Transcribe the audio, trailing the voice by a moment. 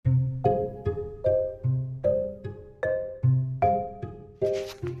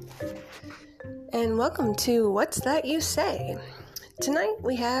and welcome to What's That You Say? Tonight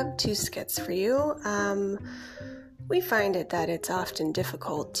we have two skits for you. We find that it's often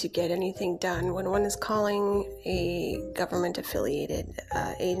difficult to get anything done when one is calling a government-affiliated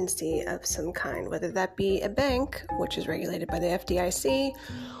agency of some kind, whether that be a bank, which is regulated by the FDIC,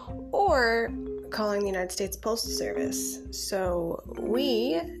 or calling the United States Postal Service. So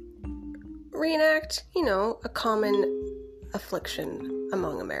we reenact, a common affliction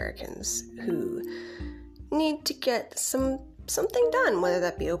among Americans who need to get something done, whether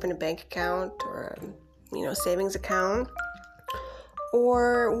that be open a bank account or savings account,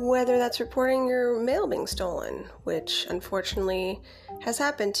 or whether that's reporting your mail being stolen, which unfortunately has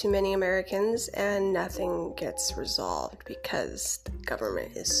happened to many Americans, and nothing gets resolved because the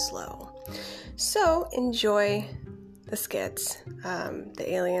government is slow. So enjoy the skits. The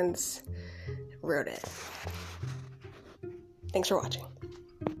aliens wrote it. Thanks for watching.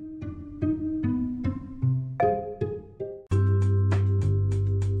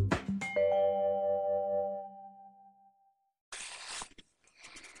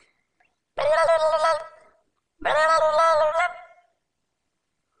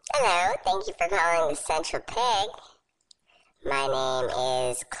 Hello, thank you for calling the Central Pig. My name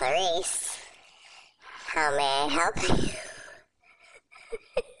is Clarice. How may I help you?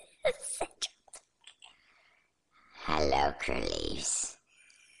 Central Pig. Hello, Clarice.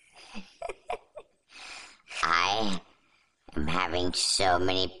 I am having so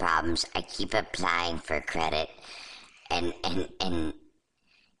many problems. I keep applying for credit, and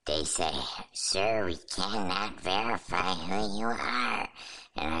they say, "Sir, we cannot verify who you are."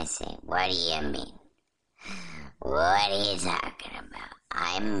 And I say, "What do you mean? What are you talking about?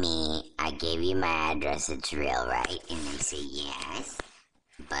 I'm me. I gave you my address. It's real, right?" And they say, "Yes."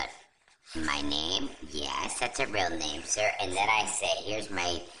 "But my name?" "Yes, that's a real name, sir." And then I say, "Here's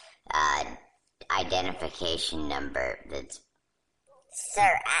my identification number." That's...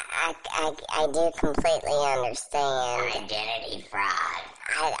 Sir, I do completely understand. Identity fraud.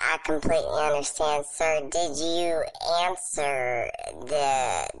 I completely understand, sir. Did you answer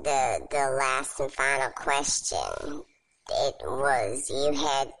the last and final question? It was, you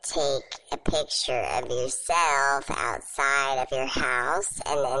had to take a picture of yourself outside of your house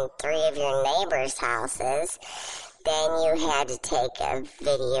and then 3 of your neighbors' houses. Then you had to take a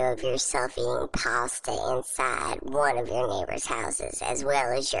video of yourself eating pasta inside one of your neighbor's houses, as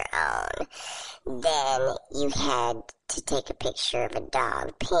well as your own. Then you had to take a picture of a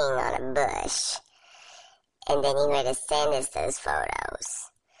dog peeing on a bush. And then you had to send us those photos,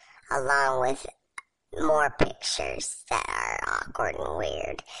 along with more pictures that are awkward and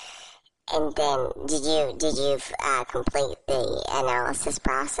weird. And then, did you complete the analysis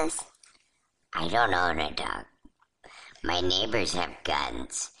process? I don't own a dog. My neighbors have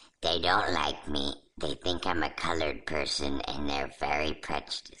guns. They don't like me. They think I'm a colored person, and they're very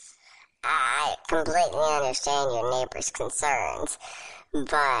prejudiced. I completely understand your neighbors' concerns,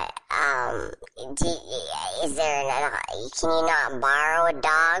 but, can you not borrow a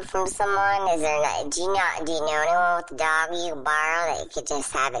dog from someone? Do you know anyone with a dog you can borrow that you could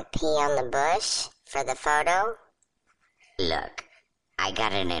just have it pee on the bush for the photo? Look, I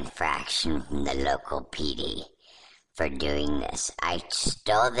got an infraction from the local PD for doing this. I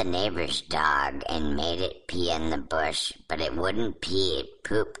stole the neighbor's dog and made it pee in the bush, but it wouldn't pee, it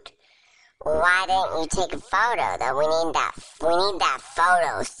pooped. Why didn't you take a photo, though? We need that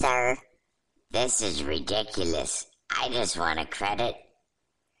photo, sir. This is ridiculous. I just want a credit.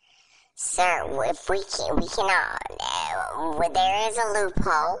 Sir, if we cannot, there is a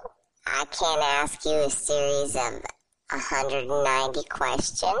loophole. I can ask you a series of 190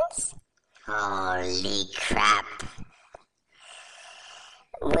 questions. Holy crap.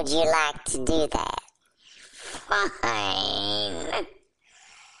 Would you like to do that? Fine.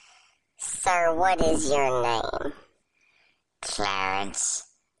 Sir, what is your name? Clarence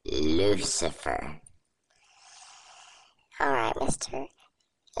Lucifer. Alright, Mr.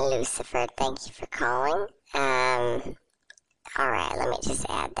 Lucifer, thank you for calling. Alright, let me just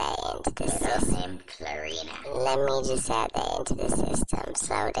add that into the system. Name Clarina. Let me just add that into the system.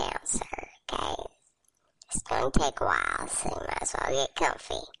 Slow down, sir, okay? It's going to take a while, so you might as well get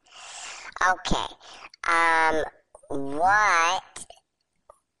comfy. Okay, what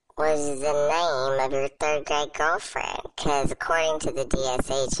was the name of your 3rd grade girlfriend? Because according to the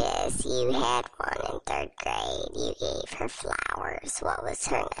DSHS, you had one in 3rd grade. You gave her flowers. What was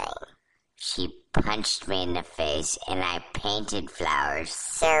her name? She punched me in the face, and I painted flowers.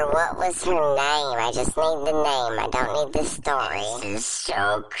 Sir, what was her name? I just need the name. I don't need the story. This is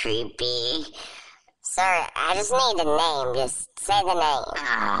so creepy. Sir, I just need a name. Just say the name.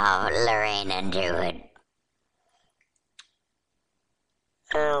 Oh, Lorraine Underwood.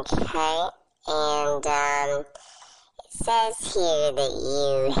 Okay, and it says here that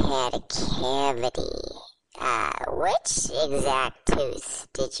you had a cavity. Which exact tooth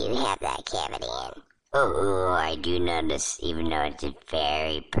did you have that cavity in? Oh, I do notice, even though it's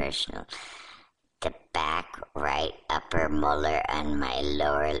very personal. The back right upper molar on my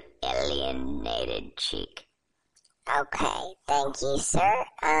lower alienated cheek. Okay, thank you, sir.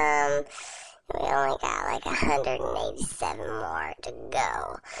 We only got like 187 more to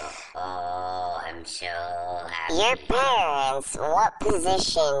go. Oh, I'm so happy. Your parents, what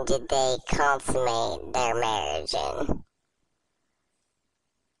position did they consummate their marriage in?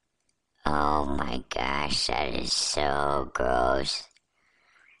 Oh my gosh, that is so gross.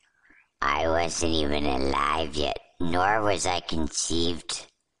 I wasn't even alive yet, nor was I conceived.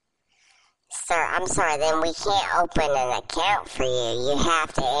 Sir, I'm sorry, then we can't open an account for you. You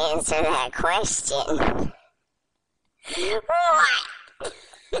have to answer that question. What?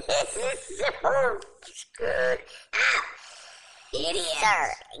 This is so screwed up. Idiot.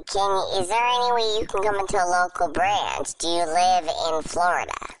 Sir, is there any way you can come into a local branch? Do you live in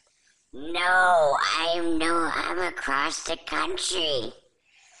Florida? No, I'm across the country.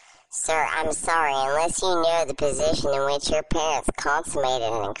 Sir, I'm sorry, unless you know the position in which your parents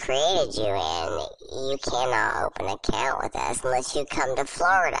consummated and created you in, you cannot open an account with us unless you come to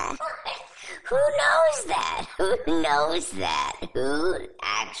Florida. Who knows that? Who knows that? Who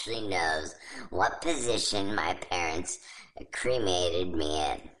actually knows what position my parents cremated me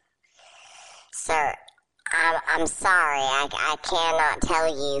in? Sir, I'm sorry, I cannot tell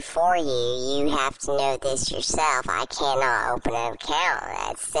you for you. You have to know this yourself. I cannot open an account.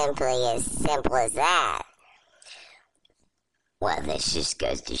 That's simply as simple as that. Well, this just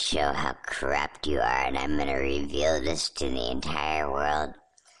goes to show how corrupt you are, and I'm going to reveal this to the entire world.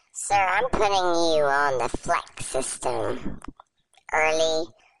 Sir, I'm putting you on the flex system. Early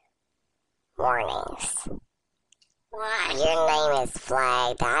warnings. What? Your name is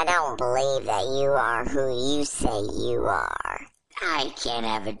flagged. I don't believe that you are who you say you are. I can't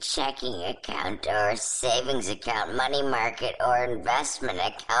have a checking account or a savings account, money market, or investment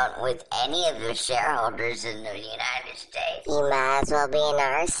account with any of the shareholders in the United States. You might as well be an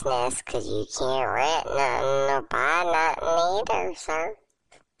arsonist, because you can't rent nothing or buy nothing either, sir.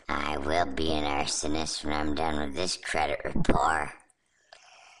 I will be an arsonist when I'm done with this credit report.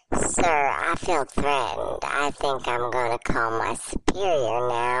 Sir, I feel threatened. I think I'm going to call my superior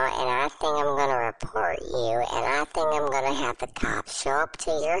now, and I think I'm going to report you, and I think I'm going to have the cops show up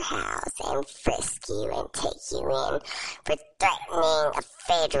to your house and frisk you and take you in for threatening a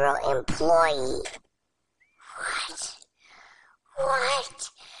federal employee. What? What?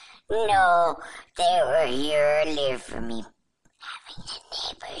 No, they were here earlier for me having the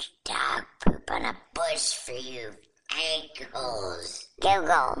neighbor's dog poop on a bush for you. Ankles.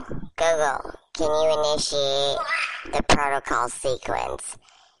 Google, can you initiate the protocol sequence?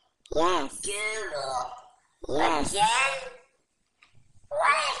 Yes. Google. Yes. Again?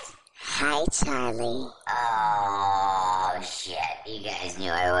 What? Hi, Charlie. Oh, shit. You guys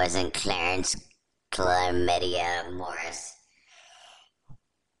knew I wasn't Clarence Chlamydia Morris.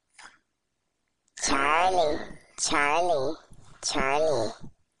 Charlie.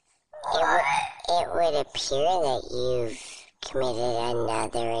 It would appear that you've committed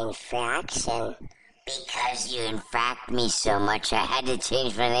another infraction. Because you infract me so much, I had to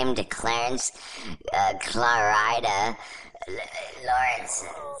change my name to Clarence Clarida Lawrence.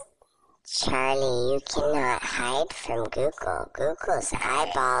 Charlie, you cannot hide from Google. Google's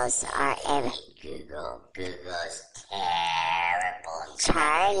eyeballs are every... Google's terrible.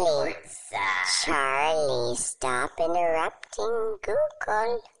 Charlie, stop interrupting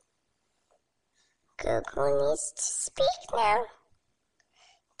Google. Google needs to speak now.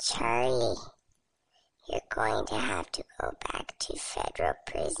 Charlie, you're going to have to go back to federal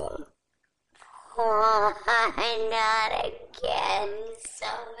prison. Why not again? So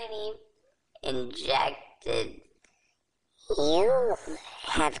many injected. You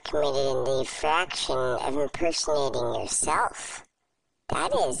have committed the infraction of impersonating yourself.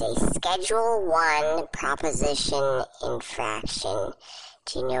 That is a Schedule 1 proposition infraction.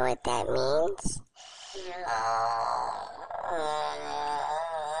 Do you know what that means?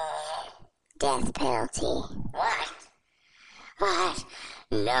 Death penalty. What?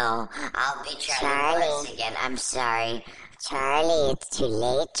 No, I'll be trying once again. I'm sorry. Charlie, it's too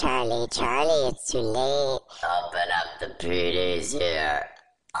late, Charlie. Charlie, it's too late. Open up, the PD's here.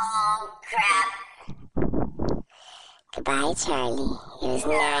 Oh, crap. Goodbye, Charlie. It was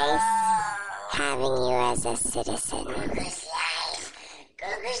nice having you as a citizen. Google's live.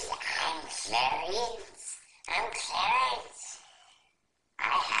 I'm Clarence. I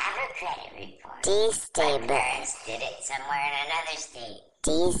have a credit report. My parents did it somewhere in another state.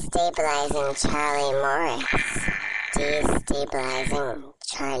 Destabilizing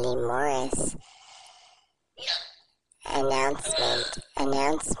Charlie Morris. Announcement.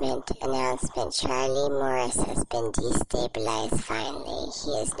 Charlie Morris has been destabilized finally.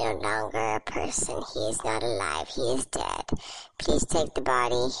 He is no longer a person. He is not alive. He is dead. Please take the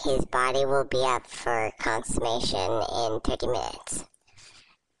body. His body will be up for consummation in 30 minutes.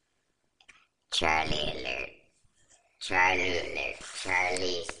 Charlie alert.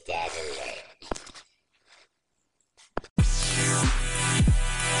 Charlie's dead alert.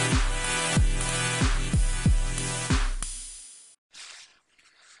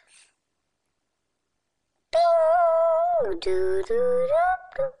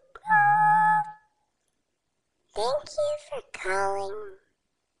 Thank you for calling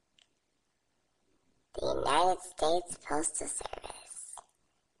the United States Postal Service.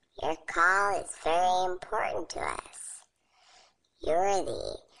 Your call is very important to us. You're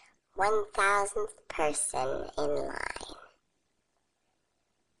the 1,000th person in line.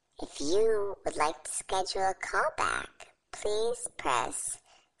 If you would like to schedule a callback, please press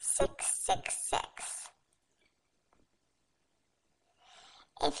 666.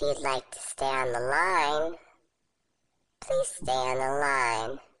 If you'd like to stay on the line, please stay on the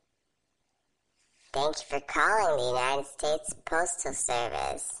line. Thank you for calling the United States Postal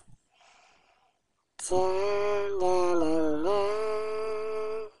Service. Da-na-na-na.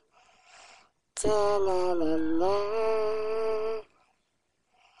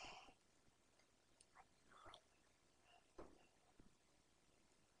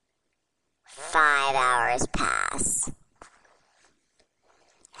 5 hours pass.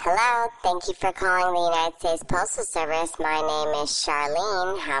 Hello, thank you for calling the United States Postal Service. My name is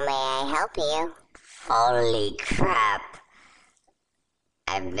Charlene. How may I help you? Holy crap.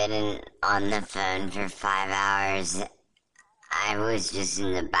 I've been on the phone for 5 hours. I was just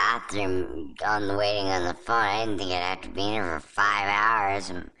in the bathroom waiting on the phone. I didn't think I'd have to be in here for 5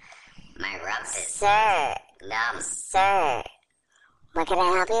 hours. My rump is numb. Sir, what can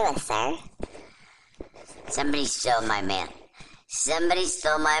I help you with, sir? Somebody stole my mail.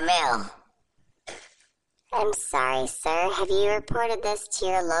 I'm sorry, sir. Have you reported this to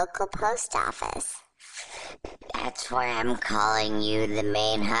your local post office? That's why I'm calling you the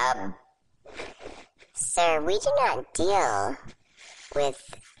main hub. Sir, we do not deal with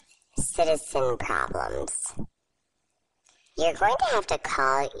citizen problems. You're going to have to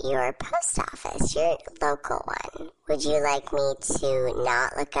call your post office, your local one. Would you like me to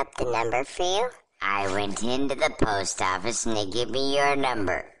not look up the number for you? I went into the post office and they gave me your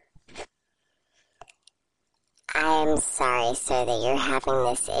number. I am sorry, sir, that you're having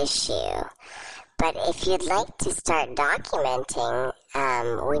this issue. But if you'd like to start documenting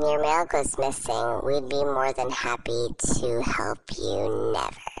when your mail goes missing, we'd be more than happy to help you.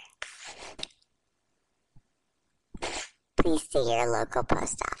 Never. Please see your local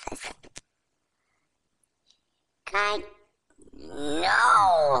post office.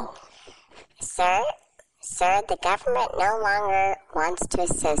 No! Sir, the government no longer wants to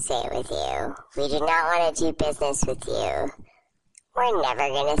associate with you. We do not want to do business with you. We're never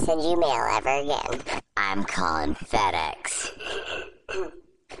going to send you mail ever again. I'm calling FedEx.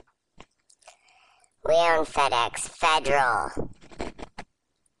 We own FedEx Federal.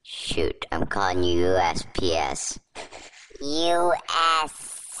 Shoot, I'm calling USPS.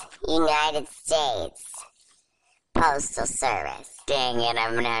 U.S. United States Postal Service. Dang it,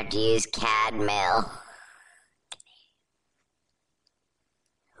 I'm gonna have to use CAD mail.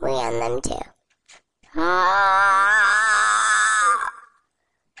 We own them too.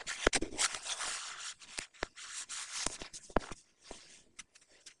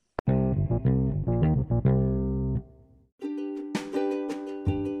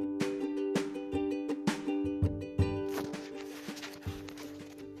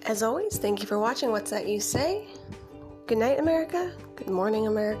 As always, thank you for watching What's That You Say? Good night, America. Good morning,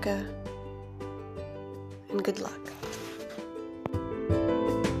 America. And good luck.